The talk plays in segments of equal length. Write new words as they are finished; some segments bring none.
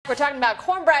We're talking about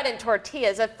Cornbread and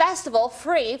Tortillas, a festival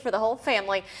free for the whole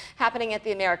family happening at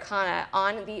the Americana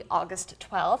on the August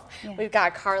 12th. Yeah. We've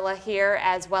got Carla here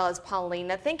as well as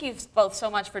Paulina. Thank you both so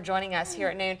much for joining us here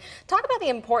at noon. Talk about the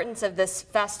importance of this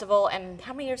festival and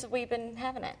how many years have we been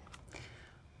having it?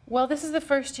 Well, this is the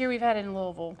first year we've had it in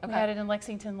Louisville. Okay. We had it in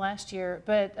Lexington last year,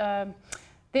 but the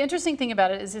interesting thing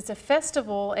about it is it's a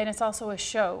festival and it's also a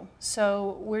show.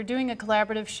 So we're doing a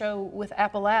collaborative show with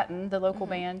Appalatin, the local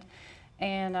band,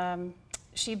 and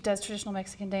she does traditional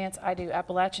Mexican dance, I do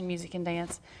Appalachian music and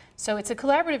dance. So it's a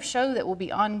collaborative show that will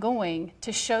be ongoing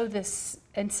to show this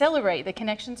and celebrate the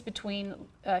connections between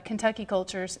Kentucky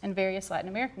cultures and various Latin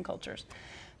American cultures.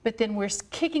 But then we're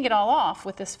kicking it all off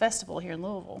with this festival here in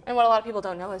Louisville. And what a lot of people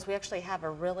don't know is we actually have a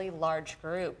really large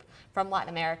group from Latin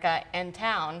America in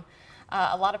town.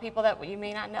 A lot of people that you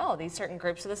may not know, these certain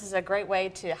groups. So this is a great way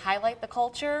to highlight the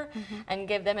culture and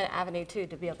give them an avenue, too,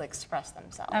 to be able to express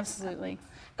themselves. Absolutely.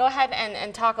 Go ahead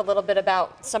and talk a little bit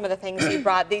about some of the things you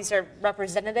brought. These are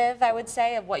representative, I would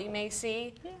say, of what you may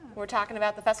see. Yeah. We're talking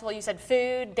about the festival. You said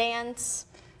food, dance,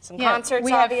 some concerts,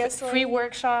 obviously. We have free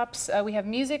workshops. We have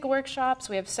music workshops.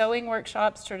 We have sewing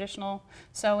workshops, traditional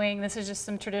sewing. This is just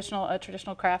some traditional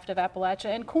craft of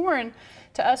Appalachia. And corn,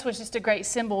 to us, was just a great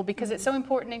symbol because it's so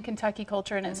important in Kentucky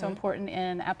culture and it's so important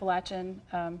in Appalachian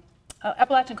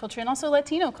culture and also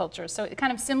Latino culture. So it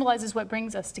kind of symbolizes what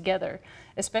brings us together,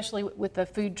 especially with the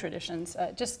food traditions.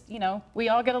 Just, you know, we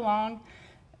all get along.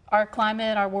 Our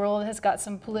climate, our world has got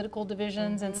some political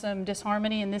divisions and some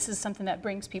disharmony, and this is something that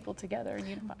brings people together and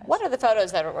unifies. What are the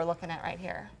photos that we're looking at right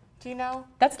here? Do you know?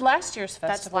 That's last year's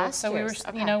festival. That's last year's.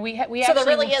 So we were, you know, we so actually. there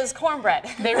really is cornbread.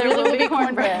 There really will be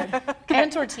cornbread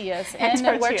and tortillas and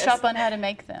a workshop on how to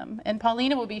make them. And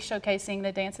Paulina will be showcasing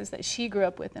the dances that she grew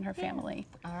up with in her family.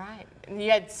 All right.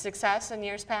 You had success in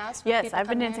years past? Yes, I've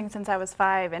been dancing since I was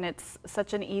 5, and it's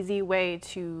such an easy way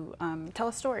to tell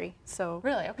a story. So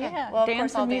really, okay. Yeah, well, dance of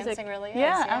course, all and music dancing really is.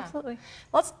 Yeah, absolutely.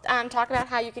 Let's talk about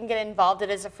how you can get involved.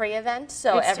 It is a free event,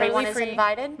 so it's everyone totally is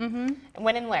invited.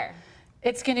 When and where?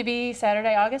 It's going to be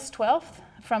Saturday, August 12th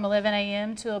from 11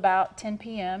 a.m. to about 10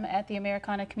 p.m. at the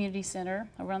Americana Community Center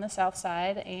over on the south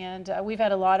side. And we've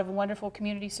had a lot of wonderful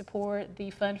community support. The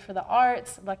Fund for the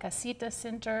Arts, La Casita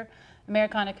Center,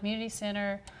 Americana Community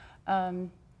Center,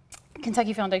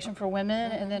 Kentucky Foundation for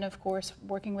Women, and then, of course,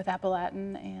 working with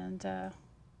Appalatin. And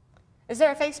is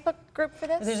there a Facebook group for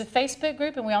this? There's a Facebook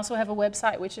group, and we also have a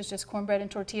website, which is just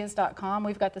cornbreadandtortillas.com.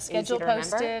 We've got the schedule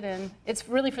posted, and it's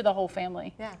really for the whole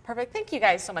family. Yeah, perfect. Thank you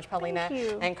guys so much, Paulina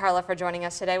and Carla, for joining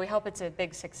us today. We hope it's a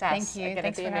big success. Thank you.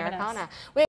 Thanks at the for having us. Americana.